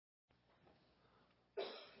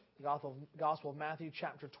Gospel of Matthew,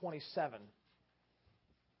 chapter 27.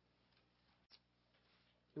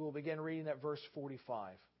 We will begin reading at verse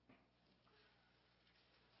 45.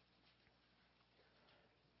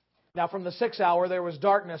 Now from the 6th hour there was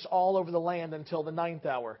darkness all over the land until the 9th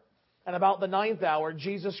hour. And about the 9th hour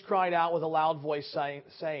Jesus cried out with a loud voice,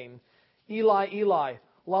 saying, Eli, Eli,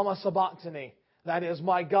 lama sabachthani? That is,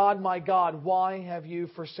 my God, why have you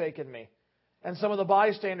forsaken me? And some of the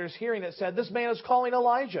bystanders hearing it said, This man is calling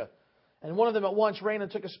Elijah. And one of them at once ran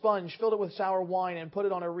and took a sponge, filled it with sour wine, and put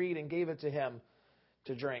it on a reed, and gave it to him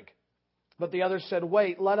to drink. But the others said,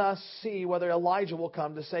 Wait, let us see whether Elijah will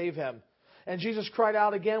come to save him. And Jesus cried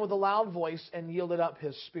out again with a loud voice and yielded up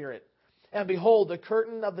his spirit. And behold, the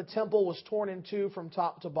curtain of the temple was torn in two from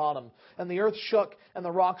top to bottom. And the earth shook, and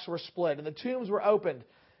the rocks were split, and the tombs were opened,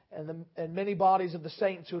 and many bodies of the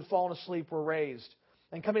saints who had fallen asleep were raised.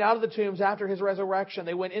 And coming out of the tombs after his resurrection,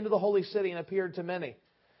 they went into the holy city and appeared to many.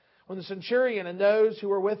 When the centurion and those who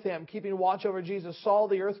were with him, keeping watch over Jesus, saw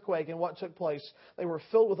the earthquake and what took place, they were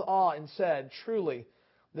filled with awe and said, Truly,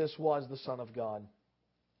 this was the Son of God.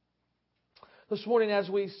 This morning, as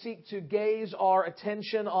we seek to gaze our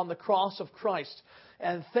attention on the cross of Christ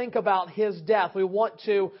and think about His death, we want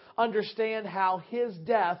to understand how His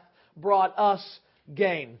death brought us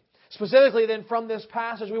gain. Specifically, then, from this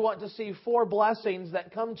passage, we want to see 4 blessings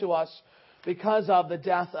that come to us because of the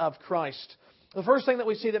death of Christ. The first thing that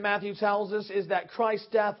we see that Matthew tells us is that Christ's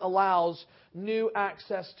death allows new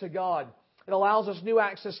access to God. It allows us new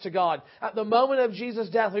access to God. At the moment of Jesus'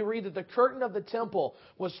 death, we read that the curtain of the temple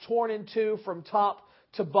was torn in two from top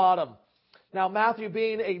to bottom. Now, Matthew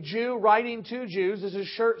being a Jew writing to Jews, this is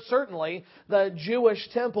certainly the Jewish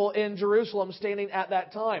temple in Jerusalem standing at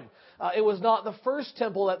that time. It was not the first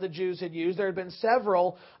temple that the Jews had used. There had been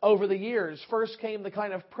several over the years. First came the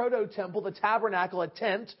kind of proto-temple, the tabernacle, a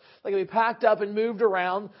tent that could be packed up and moved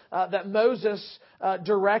around that Moses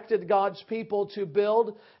directed God's people to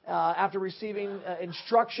build after receiving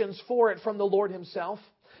instructions for it from the Lord Himself.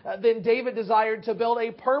 Then David desired to build a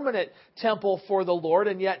permanent temple for the Lord,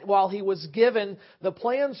 and yet while he was given the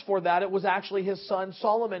plans for that, it was actually his son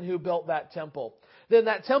Solomon who built that temple. Then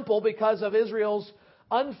that temple, because of Israel's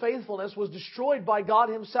unfaithfulness, was destroyed by God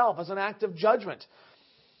Himself as an act of judgment.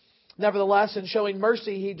 Nevertheless, in showing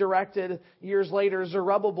mercy, He directed years later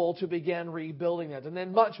Zerubbabel to begin rebuilding it. And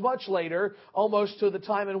then much, much later, almost to the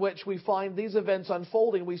time in which we find these events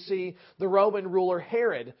unfolding, we see the Roman ruler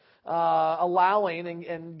Herod allowing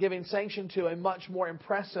and giving sanction to a much more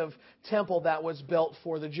impressive temple that was built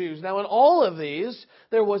for the Jews. Now, in all of these,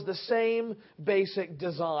 there was the same basic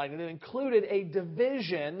design, and it included a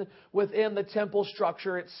division within the temple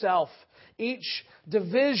structure itself. Each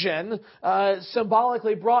division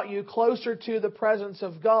symbolically brought you closer to the presence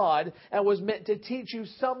of God and was meant to teach you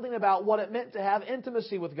something about what it meant to have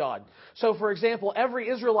intimacy with God. So, for example, every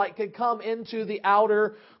Israelite could come into the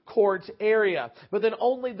outer court area, but then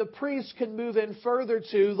only the priest could move in further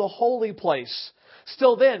to the holy place.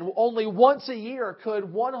 Still then, only once a year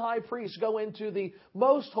could one high priest go into the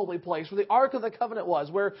most holy place where the Ark of the Covenant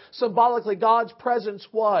was, where symbolically God's presence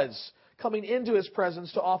was, coming into His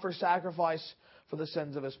presence to offer sacrifice for the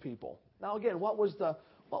sins of His people. Now again, what was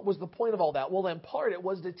the point of all that? Well, in part it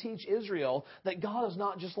was to teach Israel that God is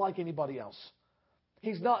not just like anybody else.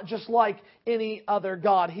 He's not just like any other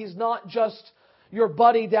God. He's not just your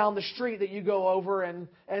buddy down the street that you go over and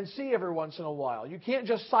see every once in a while. You can't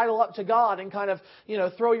just sidle up to God and kind of,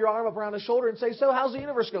 throw your arm up around His shoulder and say, So how's the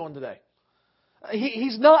universe going today?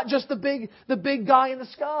 He's not just the big guy in the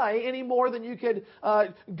sky any more than you could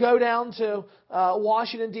go down to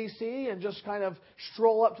Washington, D.C. and just kind of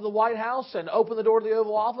stroll up to the White House and open the door to the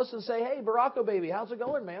Oval Office and say, Hey, Barack baby, how's it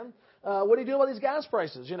going, man? What are you doing about these gas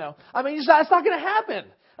prices? I mean, that's not going to happen.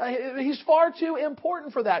 He's far too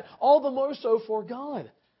important for that. All the more so for God.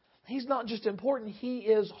 He's not just important, He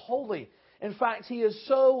is holy. In fact, He is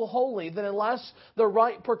so holy that unless the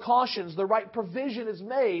right precautions, the right provision is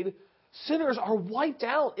made, sinners are wiped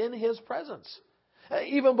out in His presence.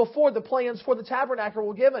 Even before the plans for the tabernacle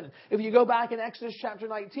were given. If you go back in Exodus chapter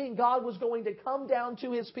 19, God was going to come down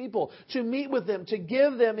to His people, to meet with them, to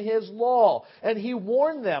give them His law. And He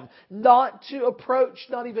warned them not to approach,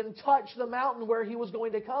 not even touch the mountain where He was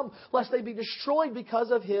going to come, lest they be destroyed because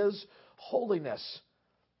of His holiness.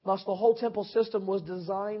 Thus, the whole temple system was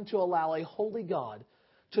designed to allow a holy God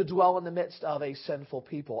to dwell in the midst of a sinful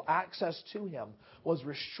people. Access to Him was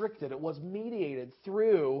restricted. It was mediated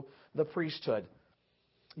through the priesthood.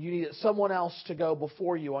 You needed someone else to go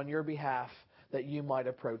before you on your behalf that you might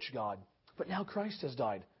approach God. But now Christ has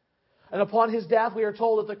died. And upon His death, we are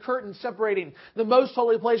told that the curtain separating the most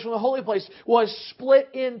holy place from the holy place was split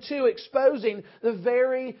in two, exposing the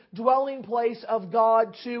very dwelling place of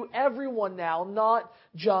God to everyone now, not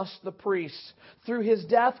just the priests. Through His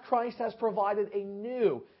death, Christ has provided a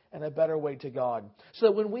new and a better way to God. So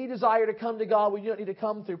that when we desire to come to God, we don't need to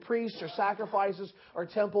come through priests or sacrifices or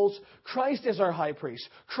temples. Christ is our high priest.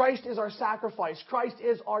 Christ is our sacrifice. Christ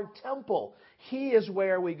is our temple. He is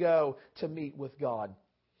where we go to meet with God.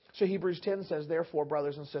 So Hebrews 10 says, therefore,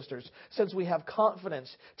 brothers and sisters, since we have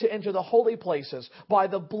confidence to enter the holy places by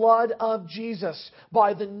the blood of Jesus,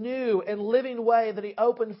 by the new and living way that He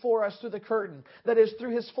opened for us through the curtain, that is,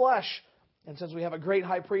 through His flesh. And since we have a great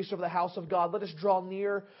high priest over the house of God, let us draw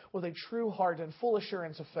near with a true heart and full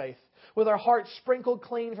assurance of faith, with our hearts sprinkled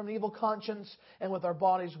clean from an evil conscience, and with our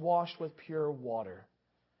bodies washed with pure water.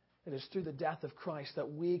 It is through the death of Christ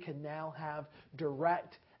that we can now have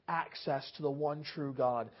direct access to the one true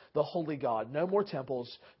God, the holy God. No more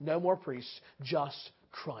temples, no more priests, just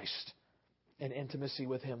Christ and intimacy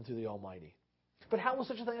with Him through the Almighty. But how was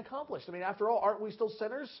such a thing accomplished? I mean, after all, aren't we still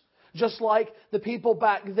sinners? Just like the people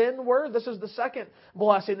back then were. This is the second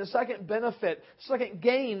blessing, the second benefit, second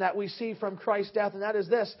gain that we see from Christ's death, and that is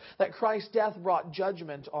this, that Christ's death brought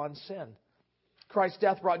judgment on sin. Christ's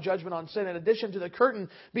death brought judgment on sin. In addition to the curtain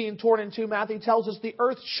being torn in two, Matthew tells us the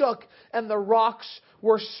earth shook and the rocks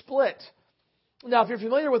were split. Now, if you're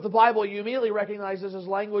familiar with the Bible, you immediately recognize this as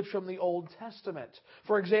language from the Old Testament.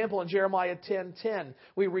 For example, in Jeremiah 10:10,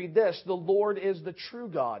 we read this, the Lord is the true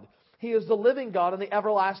God. He is the living God and the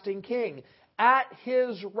everlasting King. At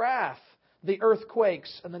His wrath, the earth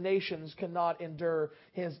quakes and the nations cannot endure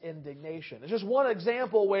His indignation. It's just one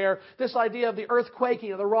example where this idea of the earth quaking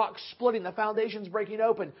and the rocks splitting, the foundations breaking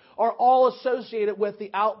open, are all associated with the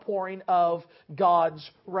outpouring of God's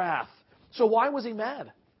wrath. So why was He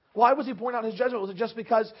mad? Why was He pouring out His judgment? Was it just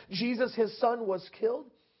because Jesus, His Son, was killed?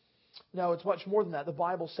 No, it's much more than that. The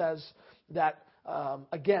Bible says that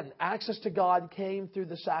again, access to God came through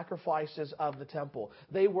the sacrifices of the temple.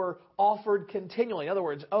 They were offered continually. In other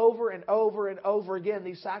words, over and over and over again,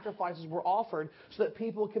 these sacrifices were offered so that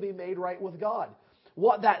people could be made right with God.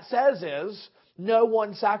 What that says is, no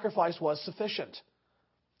one sacrifice was sufficient.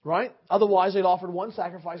 Right? Otherwise, they'd offered one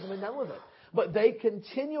sacrifice and been done with it. But they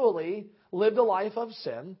continually lived a life of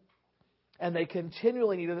sin, and they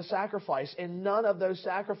continually needed a sacrifice, and none of those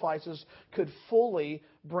sacrifices could fully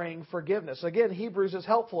bring forgiveness. Again, Hebrews is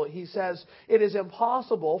helpful. He says, it is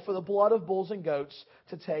impossible for the blood of bulls and goats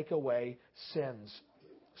to take away sins.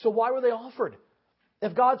 So why were they offered?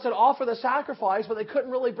 If God said offer the sacrifice, but they couldn't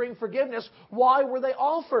really bring forgiveness, why were they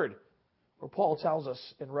offered? Well, Paul tells us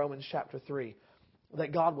in Romans chapter 3,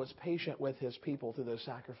 that God was patient with His people through those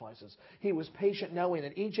sacrifices. He was patient knowing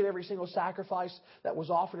that each and every single sacrifice that was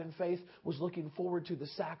offered in faith was looking forward to the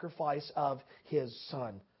sacrifice of His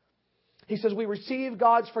Son. He says we receive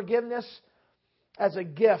God's forgiveness as a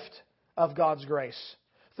gift of God's grace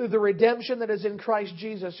through the redemption that is in Christ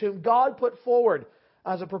Jesus, whom God put forward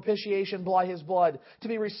as a propitiation by His blood to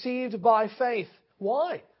be received by faith.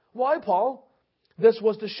 Why? Why, Paul? This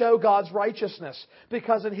was to show God's righteousness,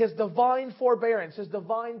 because in His divine forbearance, His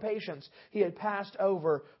divine patience, He had passed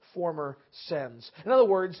over former sins. In other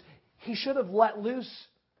words, He should have let loose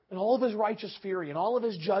in all of His righteous fury and all of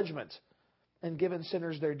His judgment and given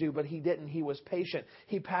sinners their due, but He didn't. He was patient.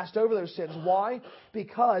 He passed over those sins. Why?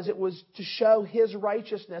 Because it was to show His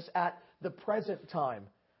righteousness at the present time,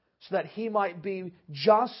 so that He might be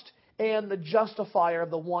just and the justifier of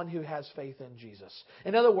the one who has faith in Jesus.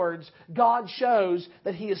 In other words, God shows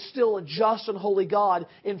that He is still a just and holy God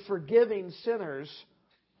in forgiving sinners,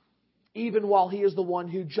 even while He is the one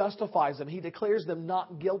who justifies them. He declares them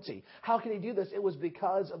not guilty. How can He do this? It was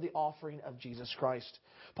because of the offering of Jesus Christ.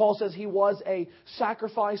 Paul says He was a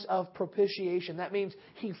sacrifice of propitiation. That means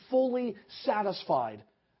He fully satisfied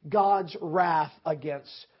God's wrath against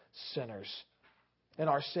sinners. In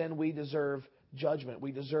our sin, we deserve judgment.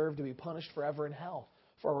 We deserve to be punished forever in hell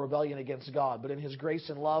for our rebellion against God. But in His grace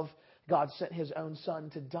and love, God sent His own Son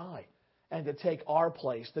to die and to take our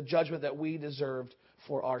place, the judgment that we deserved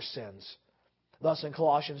for our sins. Thus in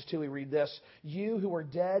Colossians 2 we read this, you who were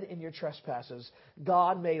dead in your trespasses,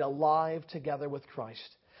 God made alive together with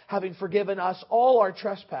Christ, having forgiven us all our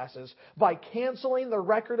trespasses by canceling the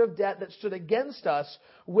record of debt that stood against us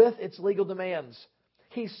with its legal demands.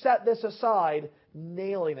 He set this aside,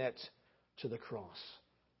 nailing it to the cross.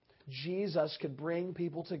 Jesus could bring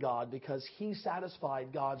people to God because He satisfied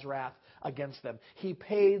God's wrath against them. He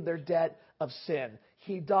paid their debt of sin.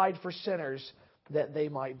 He died for sinners that they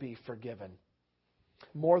might be forgiven.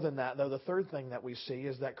 More than that, though, the third thing that we see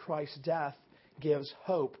is that Christ's death gives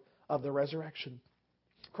hope of the resurrection.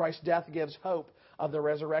 Christ's death gives hope of the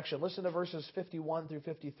resurrection. Listen to verses 51 through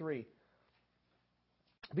 53.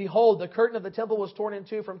 Behold, the curtain of the temple was torn in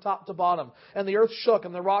two from top to bottom, and the earth shook,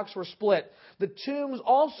 and the rocks were split. The tombs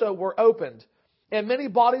also were opened, and many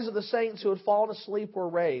bodies of the saints who had fallen asleep were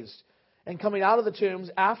raised. And coming out of the tombs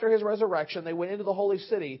after his resurrection, they went into the holy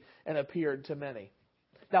city and appeared to many.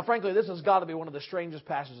 Now, frankly, this has got to be one of the strangest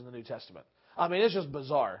passages in the New Testament. I mean, it's just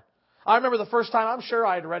bizarre. I remember the first time, I'm sure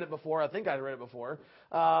I had read it before. I think I'd read it before.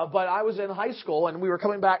 But I was in high school, and we were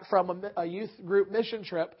coming back from a youth group mission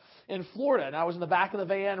trip in Florida. And I was in the back of the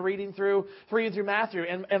van reading through Matthew.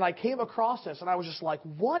 And I came across this, and I was just like,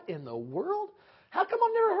 what in the world? How come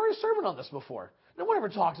I've never heard a sermon on this before? No one ever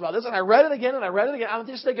talks about this. And I read it again, and I read it again. I'm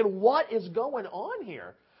just thinking, what is going on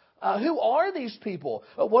here? Who are these people?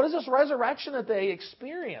 What is this resurrection that they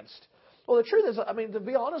experienced? Well, the truth is, I mean, to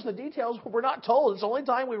be honest, the details we're not told. It's the only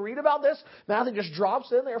time we read about this. Matthew just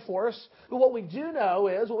drops it in there for us. But what we do know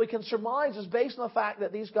is, what we can surmise is based on the fact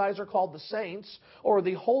that these guys are called the saints, or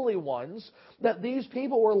the holy ones, that these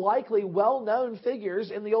people were likely well-known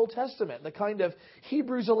figures in the Old Testament, the kind of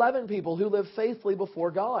Hebrews 11 people who lived faithfully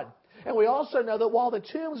before God. And we also know that while the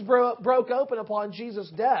tombs broke open upon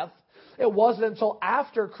Jesus' death, it wasn't until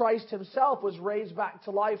after Christ himself was raised back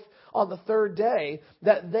to life on the third day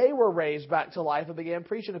that they were raised back to life and began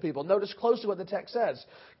preaching to people. Notice closely what the text says.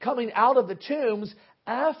 Coming out of the tombs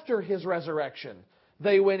after his resurrection,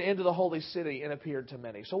 they went into the holy city and appeared to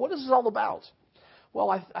many. So what is this all about? Well,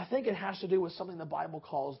 I think it has to do with something the Bible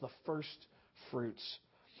calls the first fruits.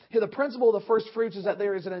 Here, the principle of the first fruits is that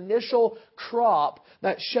there is an initial crop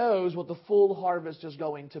that shows what the full harvest is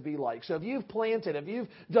going to be like. So if you've planted, if you've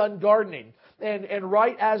done gardening, and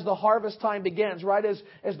right as the harvest time begins, right as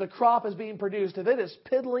the crop is being produced, if it is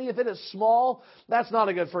piddly, if it is small, that's not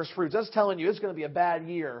a good first fruits. That's telling you it's going to be a bad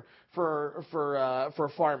year for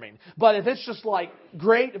farming. But if it's just like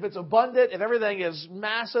great, if it's abundant, if everything is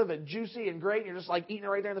massive and juicy and great, and you're just like eating it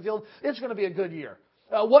right there in the field, it's going to be a good year.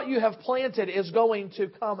 What you have planted is going to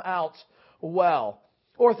come out well.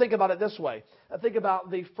 Or think about it this way. Think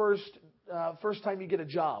about the first time you get a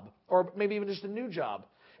job, or maybe even just a new job.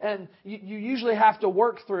 And you usually have to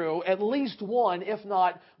work through at least one, if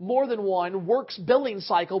not more than one, works billing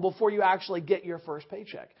cycle before you actually get your first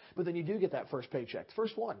paycheck. But then you do get that first paycheck, the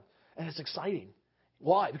first one. And it's exciting.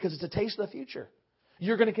 Why? Because it's a taste of the future.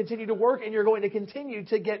 You're going to continue to work, and you're going to continue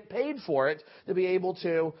to get paid for it to be able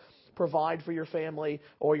to provide for your family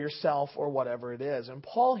or yourself or whatever it is. And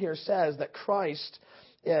Paul here says that Christ,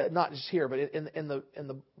 not just here, but in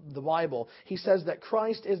the Bible, he says that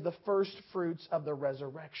Christ is the first fruits of the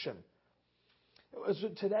resurrection.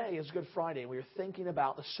 Today is Good Friday, and we are thinking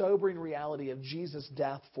about the sobering reality of Jesus'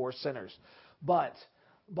 death for sinners. But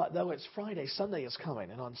though it's Friday, Sunday is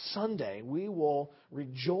coming. And on Sunday, we will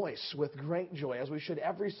rejoice with great joy, as we should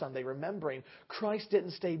every Sunday, remembering Christ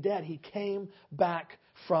didn't stay dead. He came back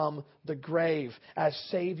from the grave as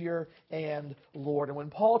Savior and Lord. And when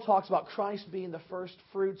Paul talks about Christ being the first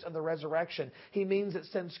fruits of the resurrection, he means that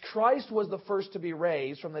since Christ was the first to be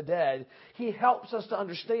raised from the dead, he helps us to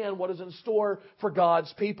understand what is in store for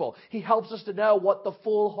God's people. He helps us to know what the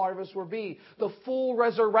full harvest will be, the full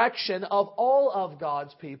resurrection of all of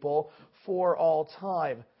God's people for all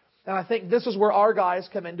time. And I think this is where our guys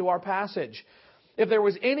come into our passage. If there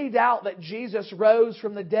was any doubt that Jesus rose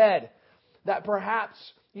from the dead, that perhaps,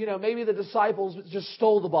 maybe the disciples just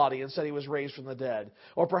stole the body and said he was raised from the dead.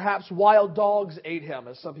 Or perhaps wild dogs ate him,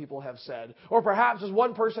 as some people have said. Or perhaps, as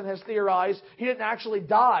one person has theorized, he didn't actually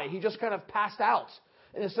die. He just kind of passed out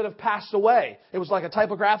instead of passed away. It was like a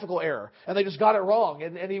typographical error. And they just got it wrong.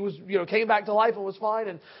 And he was, came back to life and was fine.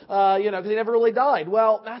 And, because he never really died.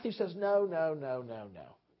 Well, Matthew says, no.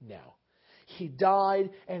 He died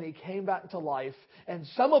and he came back to life. And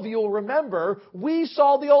some of you will remember, we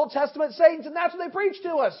saw the Old Testament saints, and that's what they preached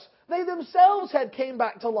to us. They themselves had came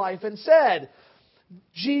back to life and said,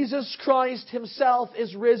 Jesus Christ himself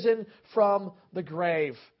is risen from the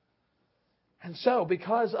grave. And so,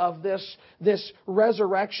 because of this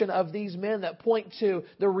resurrection of these men that point to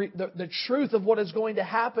the truth of what is going to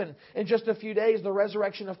happen in just a few days, the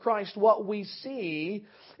resurrection of Christ, what we see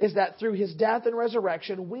is that through his death and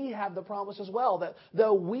resurrection, we have the promise as well that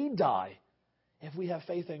though we die, if we have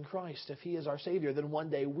faith in Christ, if he is our Savior, then one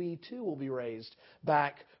day we too will be raised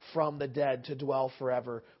back from the dead to dwell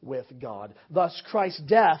forever with God. Thus, Christ's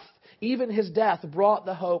death, even his death, brought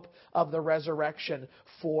the hope of the resurrection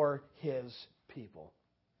for his people.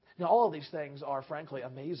 Now, all of these things are frankly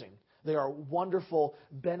amazing. They are wonderful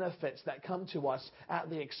benefits that come to us at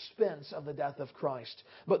the expense of the death of Christ.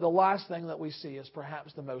 But the last thing that we see is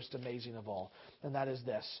perhaps the most amazing of all, and that is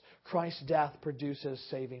this. Christ's death produces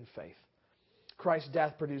saving faith. Christ's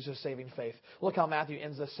death produces saving faith. Look how Matthew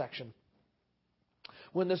ends this section.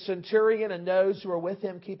 When the centurion and those who were with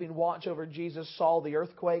him keeping watch over Jesus saw the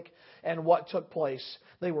earthquake and what took place,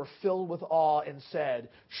 they were filled with awe and said,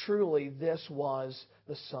 "Truly, this was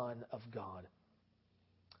the Son of God."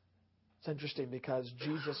 It's interesting because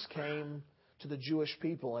Jesus came to the Jewish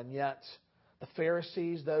people, and yet the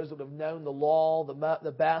Pharisees, those that would have known the law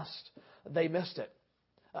the best, they missed it.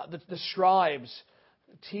 The scribes,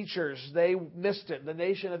 teachers, they missed it. The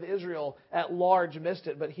nation of Israel at large missed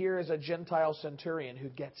it. But here is a Gentile centurion who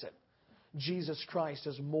gets it. Jesus Christ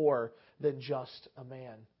is more than just a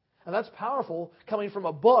man. And that's powerful coming from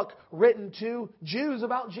a book written to Jews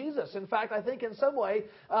about Jesus. In fact, I think in some way,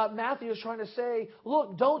 Matthew is trying to say,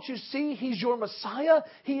 look, don't you see He's your Messiah?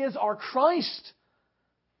 He is our Christ.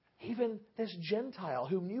 Even this Gentile,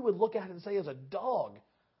 whom you would look at and say is a dog,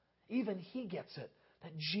 even he gets it.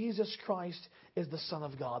 That Jesus Christ is the Son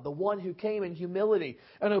of God, the one who came in humility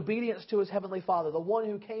and obedience to His Heavenly Father, the one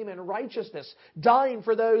who came in righteousness, dying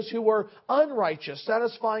for those who were unrighteous,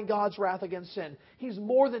 satisfying God's wrath against sin. He's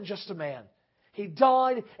more than just a man. He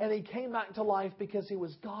died and He came back to life because He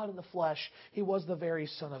was God in the flesh. He was the very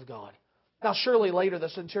Son of God. Now, surely later the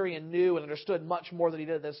centurion knew and understood much more than he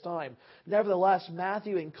did at this time. Nevertheless,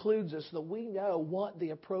 Matthew includes us so that we know what the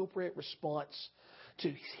appropriate response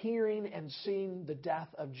to hearing and seeing the death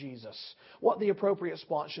of Jesus, what the appropriate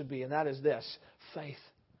response should be, and that is this: faith.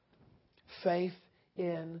 Faith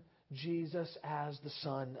in Jesus as the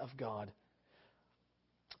Son of God.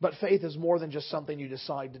 But faith is more than just something you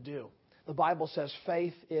decide to do. The Bible says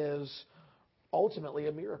faith is ultimately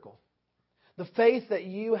a miracle. The faith that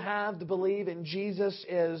you have to believe in Jesus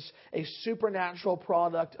is a supernatural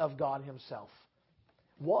product of God Himself.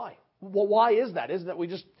 Why? Well, why is that? Isn't it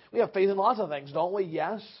we have faith in lots of things, don't we?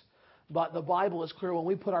 Yes. But the Bible is clear. When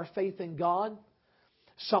we put our faith in God,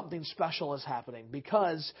 something special is happening.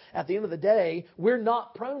 Because at the end of the day, we're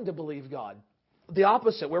not prone to believe God. The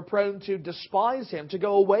opposite. We're prone to despise Him, to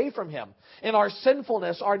go away from Him. In our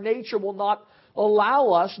sinfulness, our nature will not allow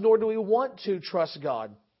us, nor do we want to trust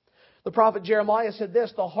God. The prophet Jeremiah said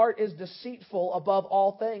this: "The heart is deceitful above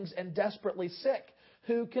all things and desperately sick.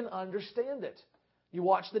 Who can understand it?" You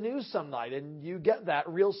watch the news some night and you get that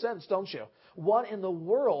real sense, don't you? What in the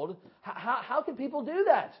world? How can people do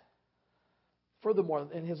that? Furthermore,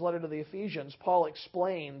 in his letter to the Ephesians, Paul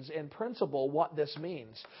explains in principle what this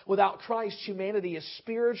means. Without Christ, humanity is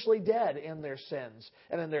spiritually dead in their sins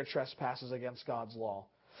and in their trespasses against God's law.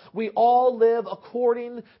 We all live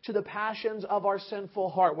according to the passions of our sinful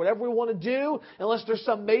heart. Whatever we want to do, unless there's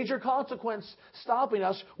some major consequence stopping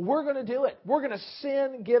us, we're going to do it. We're going to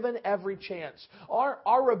sin given every chance.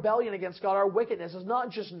 Our rebellion against God, our wickedness, is not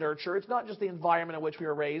just nurture. It's not just the environment in which we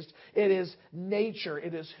were raised. It is nature.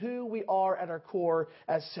 It is who we are at our core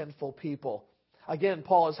as sinful people. Again,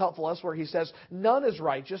 Paul is helpful elsewhere. He says, "None is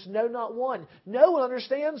righteous, no, not one. No one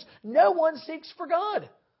understands. No one seeks for God.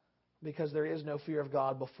 Because there is no fear of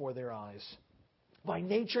God before their eyes." By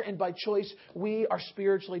nature and by choice, we are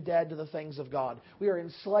spiritually dead to the things of God. We are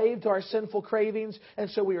enslaved to our sinful cravings, and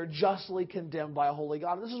so we are justly condemned by a holy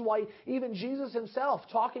God. And this is why even Jesus Himself,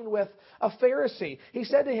 talking with a Pharisee, He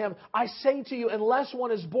said to him, "I say to you, unless one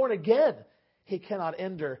is born again, he cannot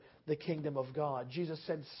enter the kingdom of God." Jesus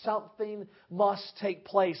said something must take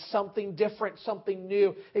place, something different, something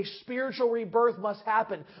new. A spiritual rebirth must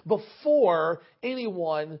happen before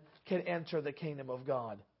anyone can enter the kingdom of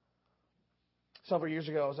God. Several years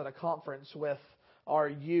ago, I was at a conference with our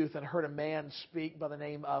youth and heard a man speak by the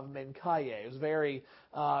name of Menkaye. It was a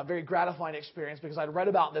very gratifying experience because I'd read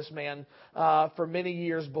about this man for many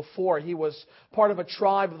years before. He was part of a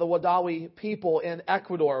tribe of the Wadawi people in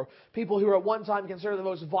Ecuador, people who were at one time considered the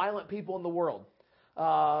most violent people in the world.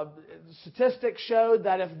 Statistics showed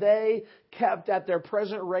that if they kept at their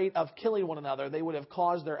present rate of killing one another, they would have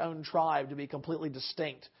caused their own tribe to be completely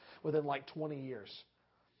distinct within like 20 years.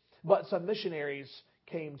 But some missionaries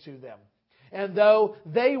came to them. And though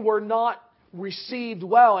they were not received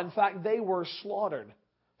well, in fact, they were slaughtered.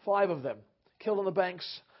 5 of them killed on the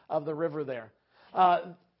banks of the river there.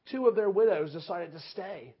 2 of their widows decided to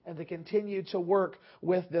stay and to continue to work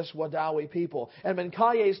with this Wadawi people. And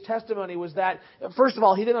Menkaye's testimony was that, first of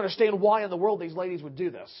all, he didn't understand why in the world these ladies would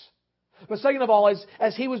do this. But second of all,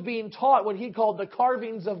 as he was being taught what he called the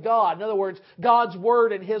carvings of God, in other words, God's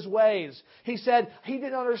Word and His ways, he said he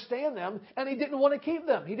didn't understand them and he didn't want to keep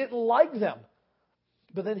them. He didn't like them.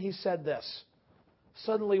 But then he said this: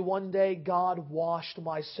 "Suddenly one day God washed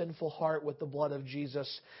my sinful heart with the blood of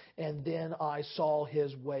Jesus, and then I saw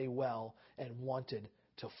His way well and wanted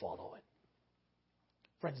to follow it."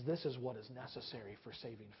 Friends, this is what is necessary for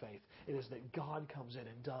saving faith. It is that God comes in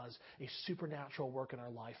and does a supernatural work in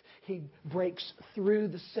our life. He breaks through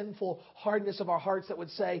the sinful hardness of our hearts that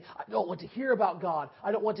would say, I don't want to hear about God.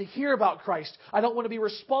 I don't want to hear about Christ. I don't want to be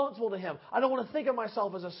responsible to Him. I don't want to think of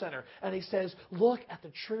myself as a sinner. And He says, look at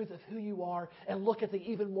the truth of who you are and look at the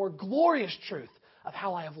even more glorious truth of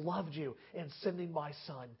how I have loved you in sending my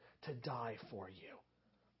Son to die for you.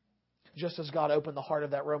 Just as God opened the heart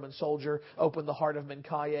of that Roman soldier, opened the heart of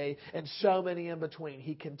Mincaye, and so many in between,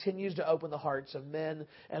 He continues to open the hearts of men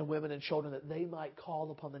and women and children that they might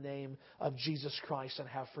call upon the name of Jesus Christ and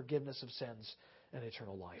have forgiveness of sins and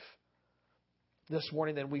eternal life. This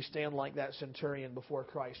morning, then, we stand like that centurion before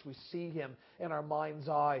Christ. We see Him in our mind's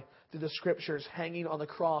eye through the Scriptures, hanging on the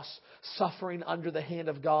cross, suffering under the hand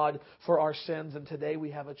of God for our sins. And today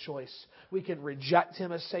we have a choice. We can reject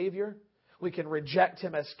Him as Savior. We can reject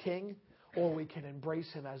Him as King, or we can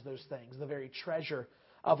embrace Him as those things, the very treasure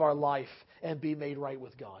of our life, and be made right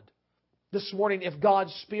with God. This morning, if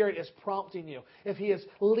God's Spirit is prompting you, if He is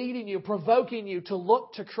leading you, provoking you to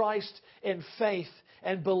look to Christ in faith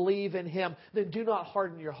and believe in Him, then do not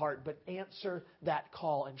harden your heart, but answer that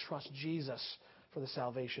call and trust Jesus for the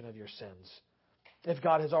salvation of your sins. If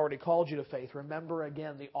God has already called you to faith, remember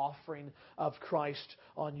again the offering of Christ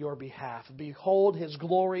on your behalf. Behold His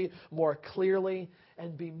glory more clearly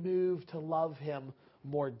and be moved to love Him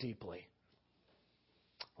more deeply.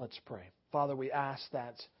 Let's pray. Father, we ask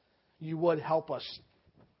that You would help us,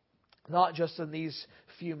 not just in these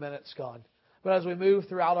few minutes, God, but as we move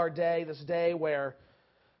throughout our day, this day where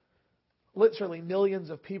literally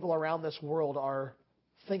millions of people around this world are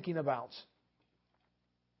thinking about,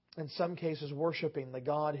 in some cases, worshiping the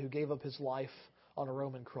God who gave up His life on a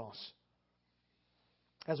Roman cross.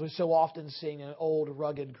 As we so often see, an old,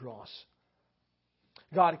 rugged cross.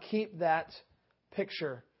 God, keep that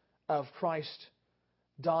picture of Christ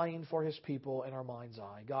dying for His people in our mind's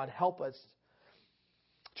eye. God, help us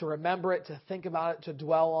to remember it, to think about it, to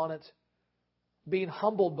dwell on it, being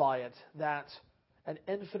humbled by it, that an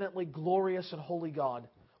infinitely glorious and holy God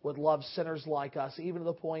would love sinners like us, even to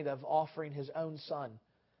the point of offering His own Son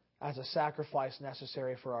as a sacrifice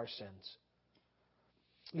necessary for our sins.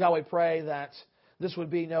 God, we pray that this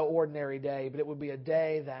would be no ordinary day, but it would be a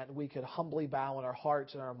day that we could humbly bow in our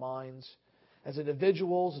hearts and our minds. As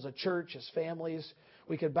individuals, as a church, as families,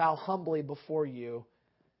 we could bow humbly before You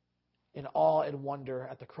in awe and wonder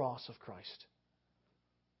at the cross of Christ.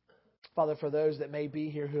 Father, for those that may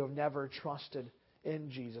be here who have never trusted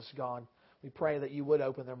in Jesus, God, we pray that You would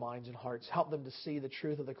open their minds and hearts. Help them to see the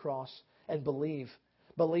truth of the cross and believe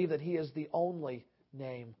that He is the only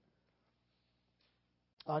name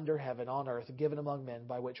under heaven, on earth, given among men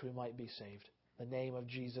by which we might be saved. The name of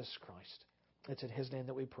Jesus Christ. It's in His name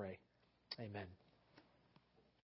that we pray. Amen.